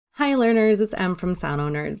learners, it's Em from Sono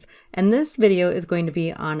Nerds, and this video is going to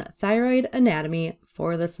be on thyroid anatomy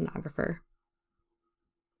for the sonographer.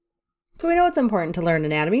 So we know it's important to learn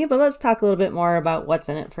anatomy, but let's talk a little bit more about what's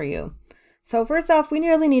in it for you. So first off, we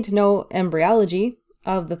nearly need to know embryology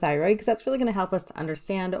of the thyroid because that's really going to help us to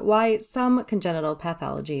understand why some congenital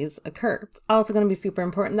pathologies occur. It's also going to be super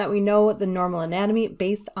important that we know the normal anatomy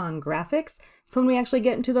based on graphics. So when we actually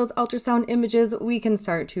get into those ultrasound images, we can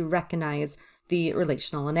start to recognize the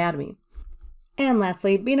relational anatomy. And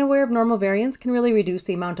lastly, being aware of normal variants can really reduce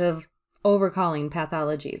the amount of overcalling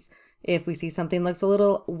pathologies. If we see something looks a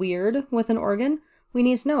little weird with an organ, we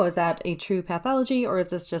need to know, is that a true pathology or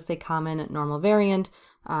is this just a common normal variant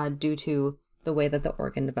due to the way that the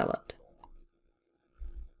organ developed?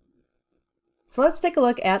 So let's take a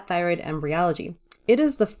look at thyroid embryology. It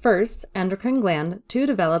is the first endocrine gland to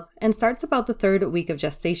develop and starts about the 3rd week of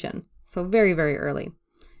gestation, so very, very early.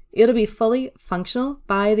 It'll be fully functional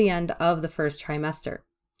by the end of the 1st trimester.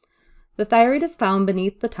 The thyroid is found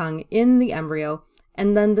beneath the tongue in the embryo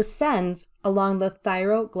and then descends along the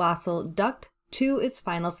thyroglossal duct to its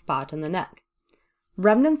final spot in the neck.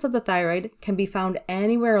 Remnants of the thyroid can be found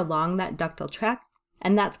anywhere along that ductal tract,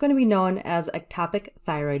 and that's going to be known as ectopic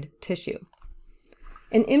thyroid tissue.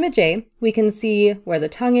 In image A, we can see where the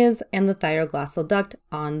tongue is and the thyroglossal duct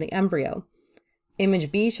on the embryo.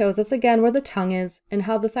 Image B shows us again where the tongue is and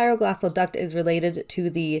how the thyroglossal duct is related to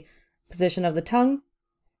the position of the tongue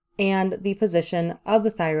and the position of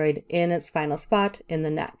the thyroid in its final spot in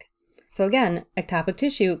the neck. So again, ectopic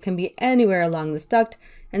tissue can be anywhere along this duct,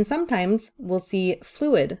 and sometimes we'll see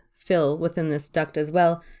fluid fill within this duct as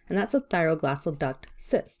well, and that's a thyroglossal duct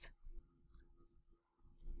cyst.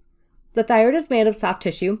 The thyroid is made of soft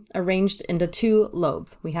tissue arranged into 2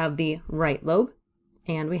 lobes. We have the right lobe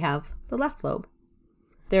and we have the left lobe.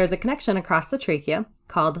 There is a connection across the trachea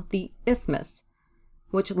called the isthmus,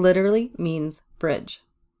 which literally means bridge.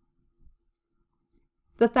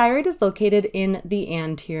 The thyroid is located in the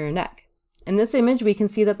anterior neck. In this image, we can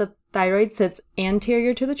see that the thyroid sits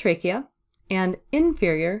anterior to the trachea and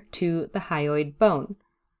inferior to the hyoid bone.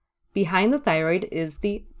 Behind the thyroid is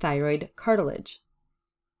the thyroid cartilage.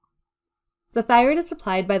 The thyroid is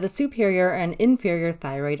supplied by the superior and inferior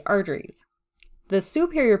thyroid arteries. The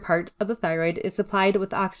superior part of the thyroid is supplied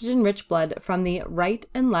with oxygen-rich blood from the right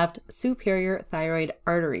and left superior thyroid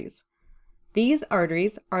arteries. These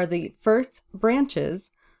arteries are the first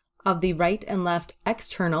branches of the right and left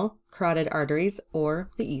external carotid arteries, or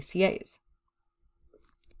the ECAs.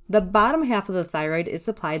 The bottom half of the thyroid is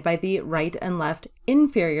supplied by the right and left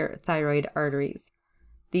inferior thyroid arteries.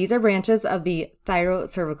 These are branches of the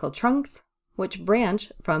thyrocervical trunks, which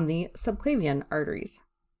branch from the subclavian arteries.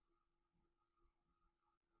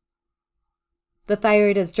 The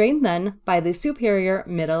thyroid is drained then by the superior,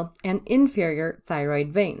 middle, and inferior thyroid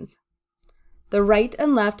veins. The right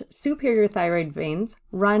and left superior thyroid veins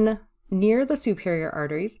run near the superior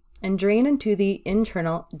arteries and drain into the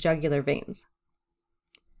internal jugular veins.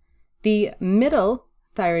 The middle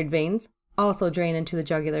thyroid veins also drain into the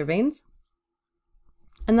jugular veins.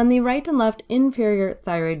 And then the right and left inferior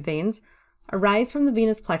thyroid veins arise from the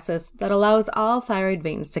venous plexus that allows all thyroid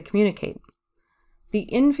veins to communicate.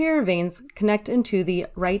 The inferior veins connect into the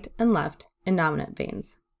right and left innominate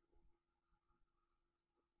veins.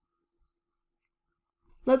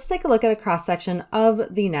 Let's take a look at a cross-section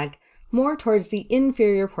of the neck more towards the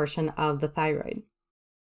inferior portion of the thyroid.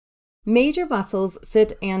 Major muscles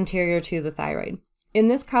sit anterior to the thyroid. In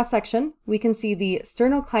this cross-section, we can see the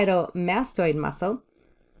sternocleidomastoid muscle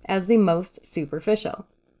as the most superficial.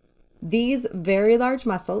 These very large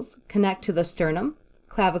muscles connect to the sternum,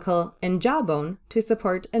 clavicle, and jawbone to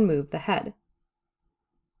support and move the head.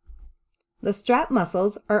 The strap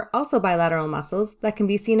muscles are also bilateral muscles that can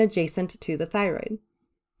be seen adjacent to the thyroid.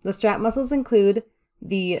 The strap muscles include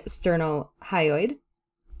the sternohyoid,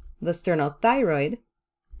 the sternothyroid,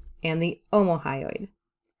 and the omohyoid.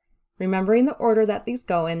 Remembering the order that these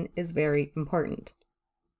go in is very important.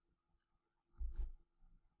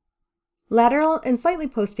 Lateral and slightly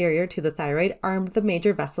posterior to the thyroid are the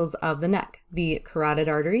major vessels of the neck, the carotid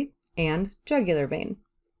artery and jugular vein.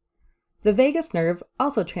 The vagus nerve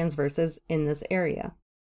also transverses in this area.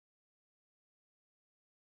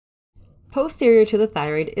 Posterior to the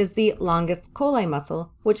thyroid is the longest colli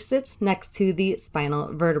muscle, which sits next to the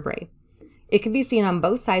spinal vertebrae. It can be seen on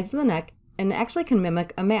both sides of the neck and actually can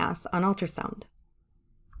mimic a mass on ultrasound.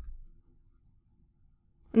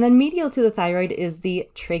 And then medial to the thyroid is the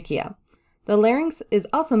trachea. The larynx is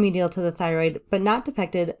also medial to the thyroid, but not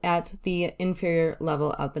depicted at the inferior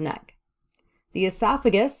level of the neck. The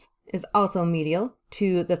esophagus is also medial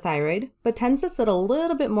to the thyroid, but tends to sit a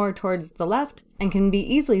little bit more towards the left and can be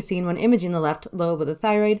easily seen when imaging the left lobe of the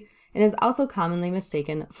thyroid, and is also commonly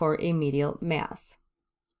mistaken for a medial mass.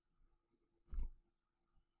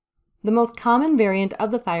 The most common variant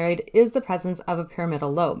of the thyroid is the presence of a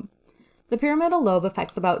pyramidal lobe. The pyramidal lobe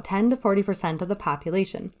affects about 10 to 40% of the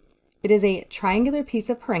population. It is a triangular piece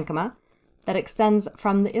of parenchyma that extends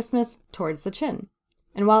from the isthmus towards the chin.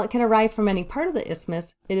 And while it can arise from any part of the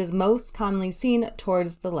isthmus, it is most commonly seen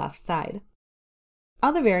towards the left side.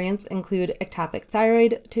 Other variants include ectopic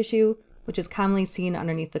thyroid tissue, which is commonly seen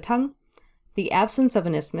underneath the tongue, the absence of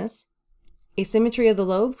an isthmus, asymmetry of the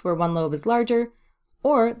lobes where one lobe is larger,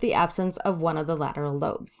 or the absence of one of the lateral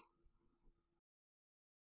lobes.